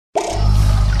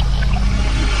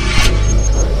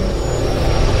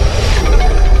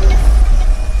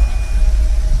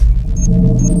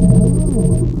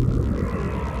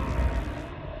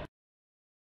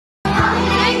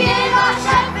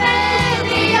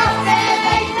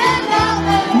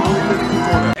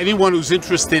anyone who's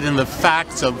interested in the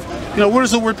facts of, where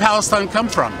does the word Palestine come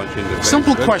from?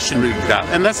 Simple question,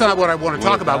 and that's not what I want to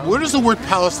talk about. Where does the word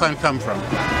Palestine come from?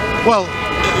 Well,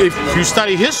 if you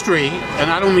study history, and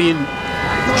I don't mean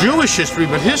Jewish history,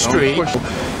 but history,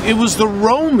 it was the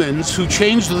Romans who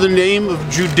changed the name of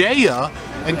Judea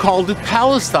and called it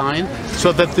Palestine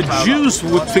so that the Jews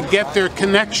would forget their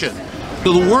connection.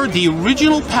 So the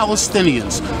original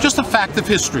Palestinians, just a fact of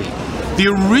history, the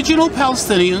original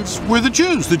Palestinians were the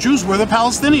Jews were the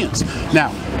Palestinians.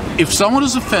 Now, if someone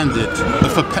is offended,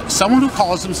 someone who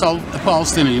calls himself a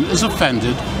Palestinian is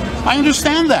offended, I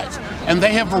understand that. And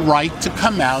they have a right to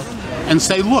come out and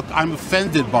say, look, I'm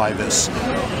offended by this.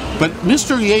 But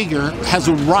Mr. Yeger has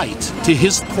a right to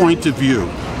his point of view.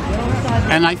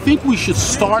 And I think we should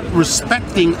start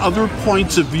respecting other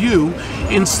points of view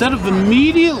instead of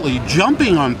immediately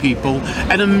jumping on people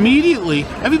and immediately,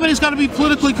 everybody's got to be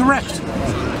politically correct.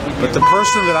 But the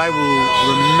person that I will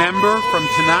remember from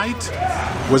tonight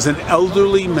was an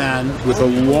elderly man with a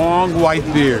long white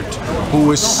beard who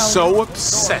was so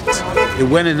upset. It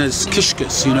went in his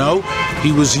kishkas,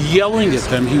 He was yelling at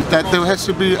them. That there has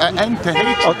to be an end to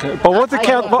hatred. Okay, but what the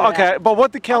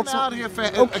council? I'm out here for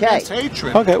against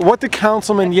hatred. Okay, what did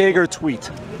Councilman Yeger tweet?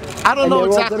 I don't know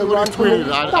exactly what he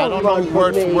tweeted. I don't know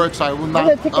word for word, so I will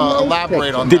not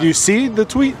elaborate on that. Did you see the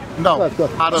tweet? No.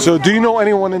 So do you know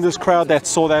anyone in this crowd that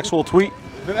saw the actual tweet?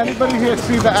 Did anybody here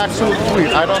see the actual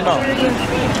tweet? I don't know.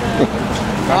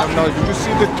 I don't know. Did you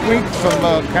see the tweet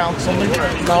from Councilman?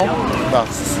 No?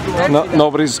 No,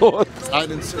 nobody saw it. I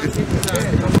didn't see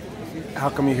it. How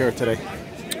come you're here today?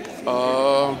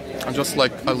 I'm just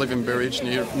I live in Bridge,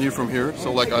 near from here,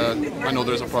 so I know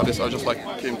there's a protest. I just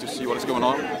came to see what is going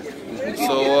on.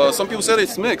 So some people said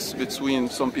it's mixed between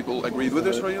some people agreed with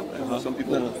Israel and some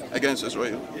people against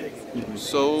Israel.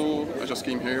 So I just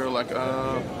came here.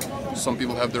 Some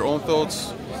people have their own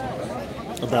thoughts.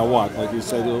 About what? Like you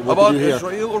said, what about did you hear?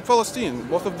 Israel or Palestine,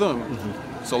 both of them.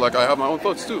 So I have my own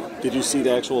thoughts too. Did you see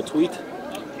the actual tweet?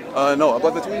 No,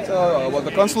 about the tweet, about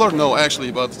the counselor, no,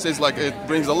 actually, but it says it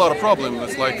brings a lot of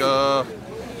problems.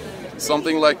 It's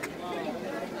something like.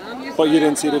 But you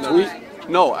didn't see the tweet?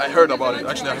 No, I heard about it.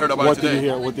 Actually, I heard about it today. What did you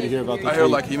hear? What did you hear about the tweet? I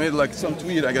heard he made some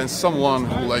tweet against someone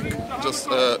who just.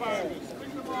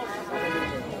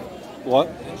 What?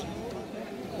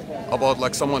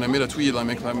 About someone made a tweet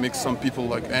make some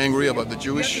people angry about the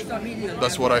Jewish.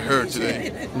 That's what I heard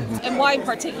today. And why in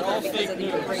particular? Because of the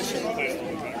immigration.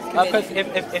 Because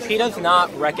if he does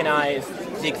not recognize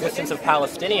the existence of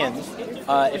Palestinians,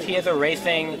 if he is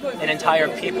erasing an entire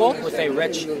people with a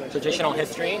rich traditional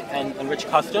history and rich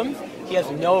customs, he has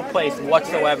no place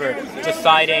whatsoever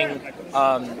deciding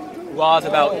laws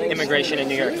about immigration in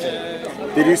New York City.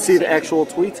 Did you see the actual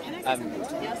tweet?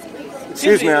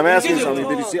 Excuse me, I'm asking something.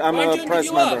 Did you see? I'm a press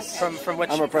member. From which?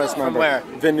 I'm a press member. From where?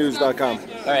 VinNews.com.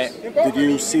 All right. Did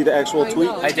you see the actual tweet?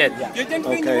 I did, yeah.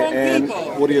 Okay, and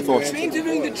what are your thoughts?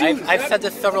 I've said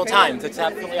this several times. It's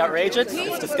absolutely outrageous.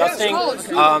 It's disgusting.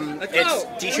 It's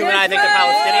dehumanizing the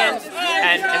Palestinians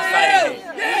and inciting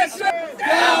hate.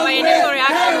 My initial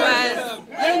reaction was,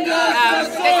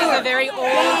 this is a very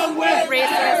old,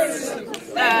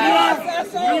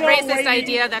 racist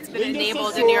idea that's been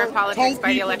enabled in New York politics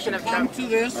by the election of Trump. To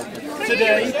this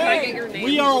today,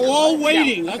 we are all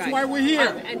waiting. That's why we're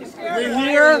here. We're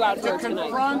here to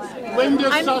confront Linda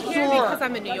I'm Sarsour. here because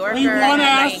I'm a New Yorker. We want to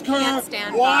ask and I her can't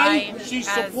stand why by she as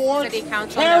supports city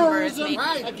council terrorism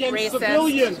members make against racist,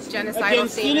 civilians, genocidal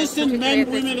against statements, innocent men,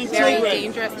 particularly women, at and this very children.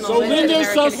 dangerous So moment in Linda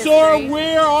American Sarsour, history.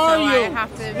 where are So you? I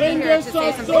have to be Linda here to say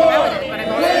something Sarsour, about it, but I'm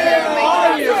also where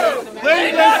are you?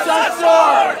 Linda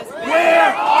Sarsour,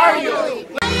 where are you?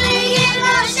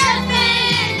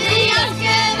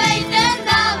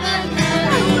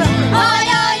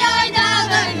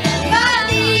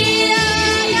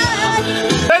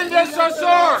 Linda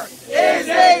Sarsour is a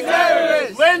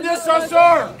terrorist. Linda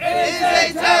Sarsour is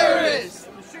a terrorist.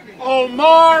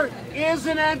 Omar is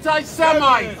an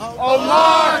anti-Semite.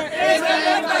 Omar is an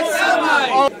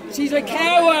anti-Semite. She's a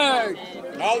coward.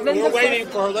 Oh, we're waiting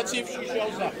for her. Let's see if she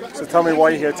shows up. So tell me why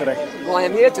you're here today. Well,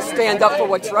 I'm here to stand up for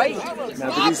what's right.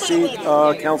 Now, did you see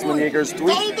Councilman Yeger's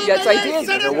tweet? Yes, I did.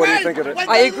 Now, what do you think of it?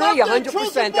 I agree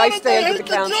 100%. I stand with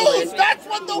the councilman.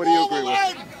 What do you agree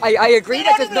with? I agree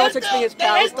that there's no such thing as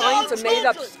Palestine. It's a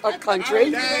made-up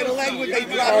country.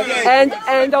 And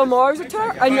Omar's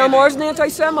an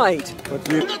anti-Semite. It's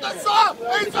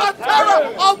a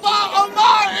terror!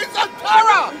 Omar is a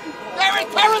terror! They're a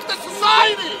terror to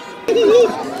society!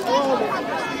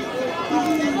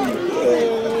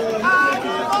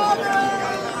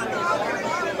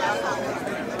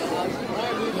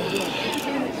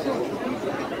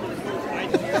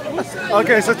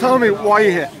 Okay, so tell me why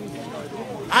you're here.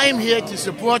 I am here to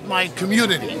support my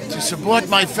community, to support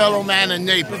my fellow man and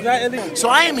neighbor. So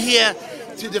I am here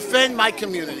to defend my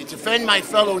community, to defend my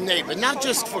fellow neighbor, not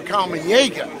just for Carmen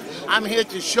Yeger. I'm here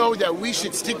to show that we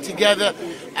should stick together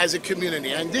as a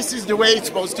community. And this is the way it's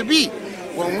supposed to be.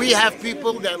 When we have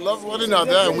people that love one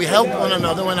another and we help one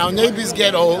another, when our neighbors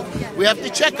get old, we have to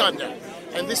check on them.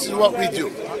 And this is what we do.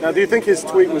 Now, do you think his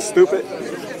tweet was stupid?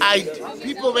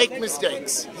 People make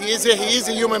mistakes. He is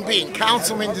a human being.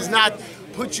 Councilman does not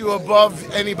put you above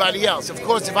anybody else. Of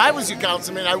course, if I was your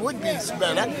councilman, I would be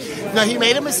better. No, he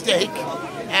made a mistake,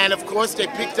 and of course they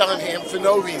picked on him for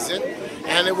no reason,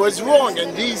 and it was wrong.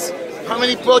 And how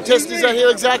many protesters are here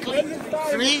exactly?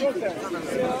 3?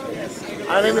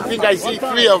 I don't even think I see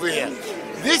 3 over here.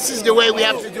 This is the way we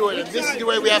have to do it, and this is the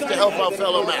way we have to help our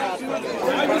fellow man.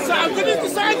 I'm going to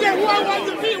decide who I want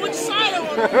to be, which side I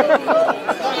want to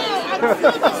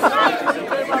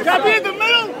be. Can I be in the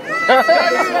middle?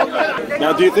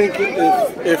 Now, do you think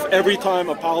if every time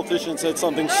a politician said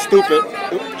something stupid,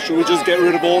 should we just get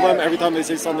rid of all of them every time they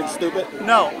say something stupid?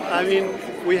 No, I mean,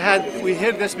 we heard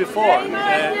this before.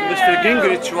 Mr.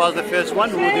 Gingrich was the first one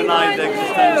who denied the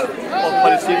existence of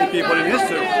Palestinian people in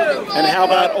history. And how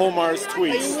about Omar's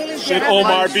tweets? Should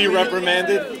Omar be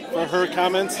reprimanded for her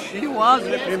comments? She was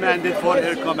reprimanded for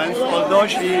her comments, although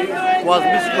she was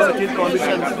misquoted or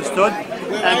misunderstood.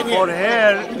 And for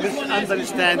her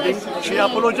misunderstanding, she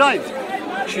apologized.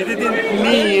 She didn't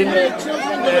mean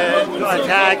to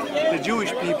attack the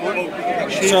Jewish people.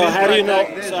 So how do you know?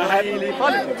 So how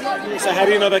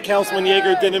do you know that Councilman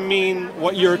Yeger didn't mean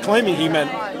what you're claiming he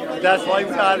meant? That's why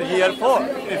we are here for.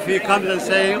 If he comes and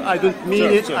says, I don't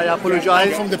mean it, I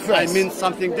apologize, I mean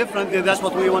something different, then that's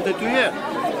what we wanted to hear.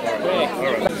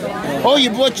 Oh, you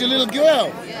brought your little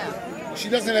girl. She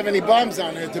doesn't have any bombs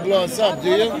on her to blow us up, do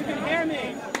you?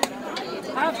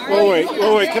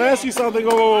 Wait. Can I ask you something?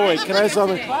 Wait. Can I ask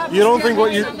something? You don't think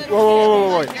what you...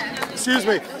 Wait. Excuse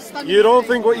me. You don't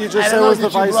think what you just said was the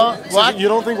vice... What? You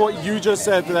don't think what you just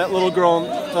said to that little girl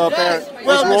parent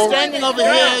Well, they're standing over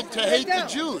here to hate the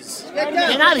Jews.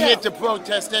 They're not here to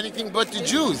protest anything but the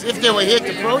Jews. If they were here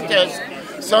to protest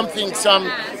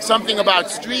something about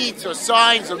streets or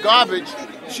signs or garbage,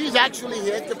 she's actually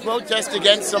here to protest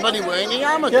against somebody wearing a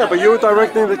yarmulke. Yeah, but you were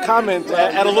directing the comment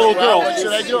at a little girl. What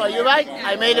should I do? Are you right?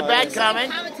 I made a bad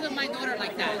comment.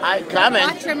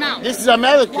 Comment? This is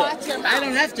America. I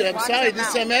don't have to. I'm sorry. This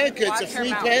is America. It's a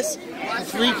free press,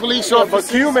 free police officers.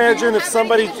 But can you imagine if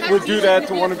somebody would do that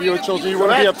to one of your children? You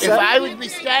wouldn't be upset? If I would be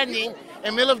standing in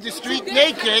the middle of the street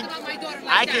naked,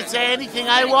 I could say anything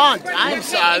I want. I'm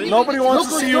sorry. Nobody wants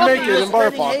to see you naked in Boro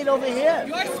Park. Hate over here.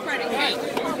 You're spreading hate.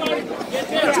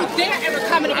 Don't you dare ever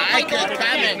comment about I can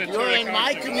comment. You're in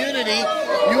my community.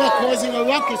 You are causing a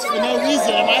ruckus for no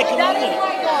reason in my community.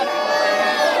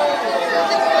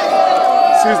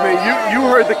 Excuse me, you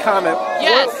heard the comment.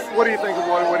 Yes. What do you think of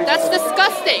what he That's said?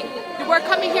 disgusting. We're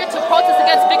coming here to protest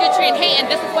against bigotry and hate, and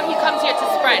this is what he comes here to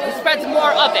spread. He spreads more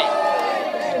of it.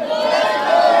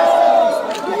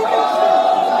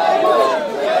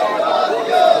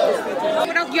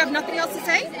 You have nothing else to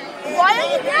say? Why are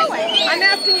you yelling? I'm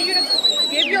asking you to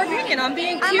give your opinion. I'm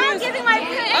being accused. I'm not giving my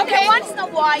opinion. Okay. I want to know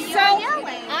why you are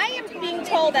yelling. I am being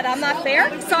told that I'm not fair,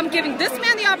 so I'm giving this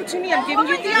man the opportunity. I'm giving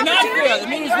you the opportunity. You're not fair. The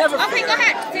meeting's never fair. Okay, go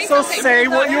ahead. Say So something. say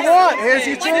what you want. Here's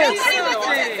your chance. Nobody wants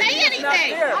to say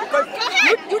anything. Go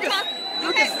ahead. You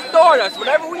distort us.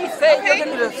 Whatever we say, you're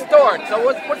going to distort. So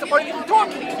what's the point of even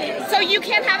talking? So you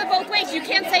can't have it both ways. You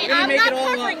can't say I'm not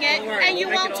covering it and you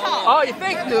won't talk. Oh, you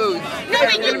fake news. No,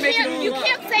 but you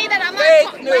can't say that I'm not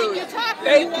Fake news. Like you talk and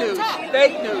Fake you won't news. talk.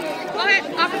 Fake news. Go ahead.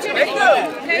 Opportunity.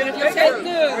 Fake news. Fake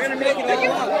news. We're going to make it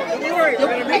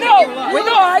we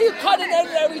know how you cut it and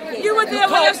everything. You were there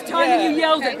last time and you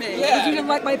yelled at me because you didn't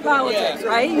like my politics,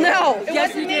 right? No, it yes,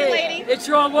 wasn't you me, did. lady. It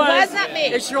sure was. It was not me.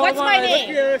 It sure What's was. my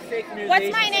name? What's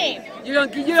my name? You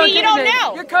don't See, you don't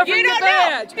know. You're covering you don't your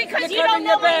badge. know because You're you don't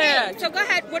know covering my your name. badge. So go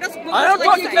ahead. What else? I don't would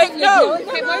you fucking like fake to say? news.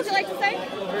 Okay, what would you like to say?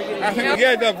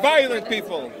 Yeah, they're violent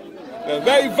people. They're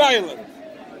very violent.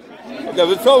 They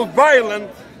were so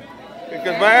violent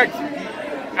because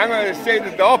I'm going to say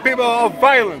that all people are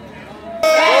violent.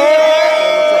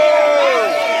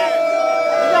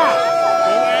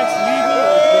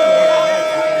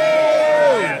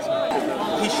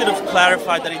 He should have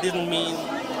clarified that he didn't mean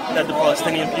that the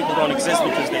Palestinian people don't exist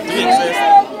because they do exist.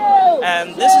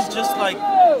 And this is just like,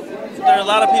 there are a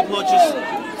lot of people who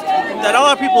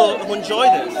who enjoy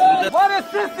this. What is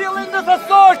Sissy Linda's a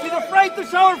sword? She's afraid to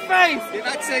show her face. They're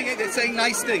not saying it, they're saying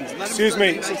nice things. Excuse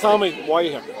me, so tell me, why are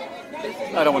you here?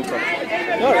 I don't want to talk.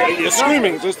 No, you're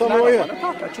screaming. Just tell me why you.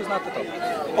 I choose not to talk.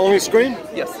 Only scream?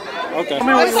 Yes. Okay.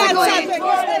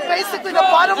 Basically, the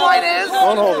bottom line is.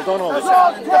 Don't hold it. Don't hold it.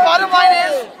 The bottom line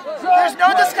is, there's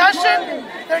no discussion.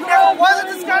 There never was a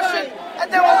discussion,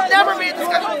 and there will never be a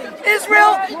discussion.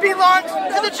 Israel belongs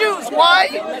to the Jews. Why?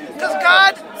 Because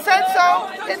God said so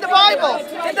in the Bible.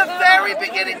 In the very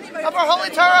beginning of our Holy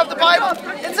Torah of the Bible,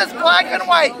 it says black and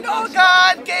white.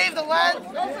 God gave the land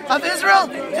of Israel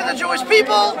to the Jewish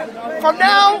people from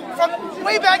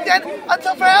way back then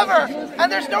until forever.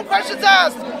 And there's no questions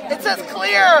asked. It says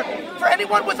clear for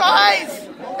anyone with eyes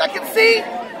that can see.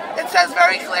 It says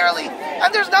very clearly.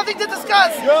 And there's nothing to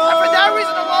discuss. And for that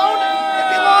reason alone, it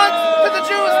belongs to the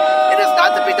Jews. It is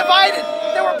not to be divided.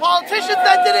 There were politicians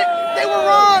that did it. They were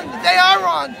wrong. They are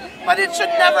wrong. But it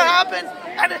should never happen.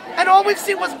 And all we've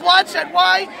seen was bloodshed.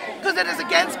 Why? Because it is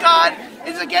against God.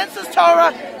 It is against His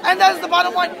Torah. And that is the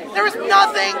bottom line. There is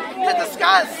nothing to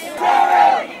discuss.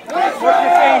 What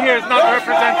you're saying here is not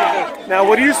representative. Now,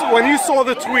 when you saw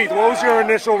the tweet, what was your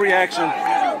initial reaction?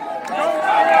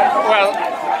 Well,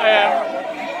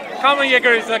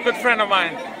 Yeger is a good friend of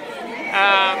mine.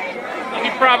 He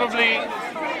probably,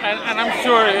 and I'm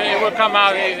sure it will come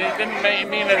out, he didn't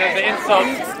mean it as an insult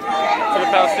to the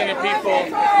Palestinian people.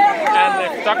 And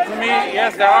if you talk to me,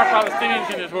 yes, there are Palestinians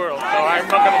in this world, so I'm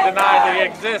not going to deny that they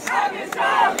exist.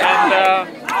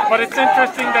 But it's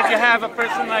interesting that you have a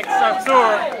person like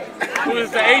Sarsour, who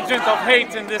is the agent of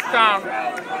hate in this town,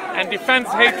 and defends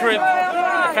hatred,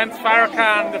 defends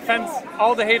Farrakhan, defends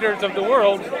all the haters of the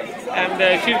world,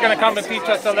 and she's going to come and teach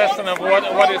us a lesson of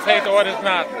what is hate or what is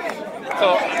not.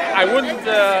 So I wouldn't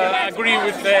agree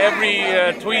with every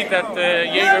tweet that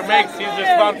Yeger makes. He's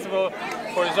responsible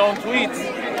for his own tweets,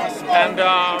 and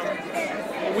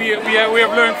we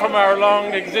have learned from our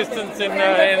long existence in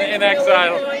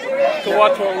exile to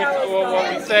watch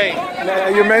what we say. Now,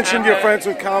 you mentioned you're friends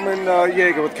with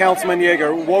Yeger, with Councilman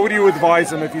Yeger. What would you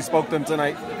advise him if you spoke to him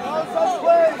tonight?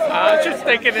 Just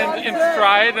take it in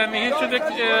stride, and he should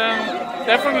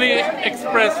definitely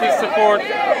express his support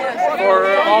for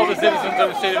all the citizens of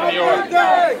the city of New York.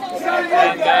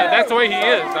 And that's the way he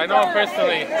is. I know him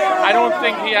personally. I don't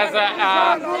think he has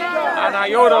an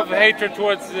iota of hatred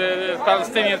towards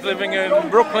Palestinians living in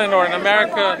Brooklyn or in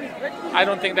America. I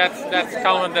don't think that's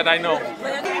common that I know.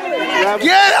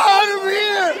 Get out of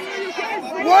here!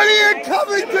 What are you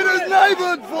coming to this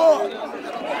neighborhood for?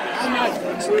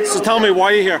 So tell me,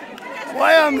 why are you here?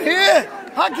 Why I'm here?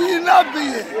 How can you not be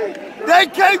here? They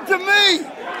came to me.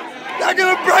 They're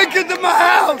gonna break into my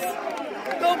house.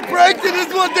 Don't break it is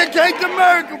what they came to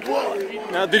America for.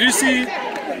 Now, do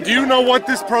you know what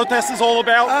this protest is all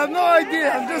about? I have no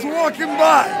idea. I'm just walking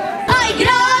by.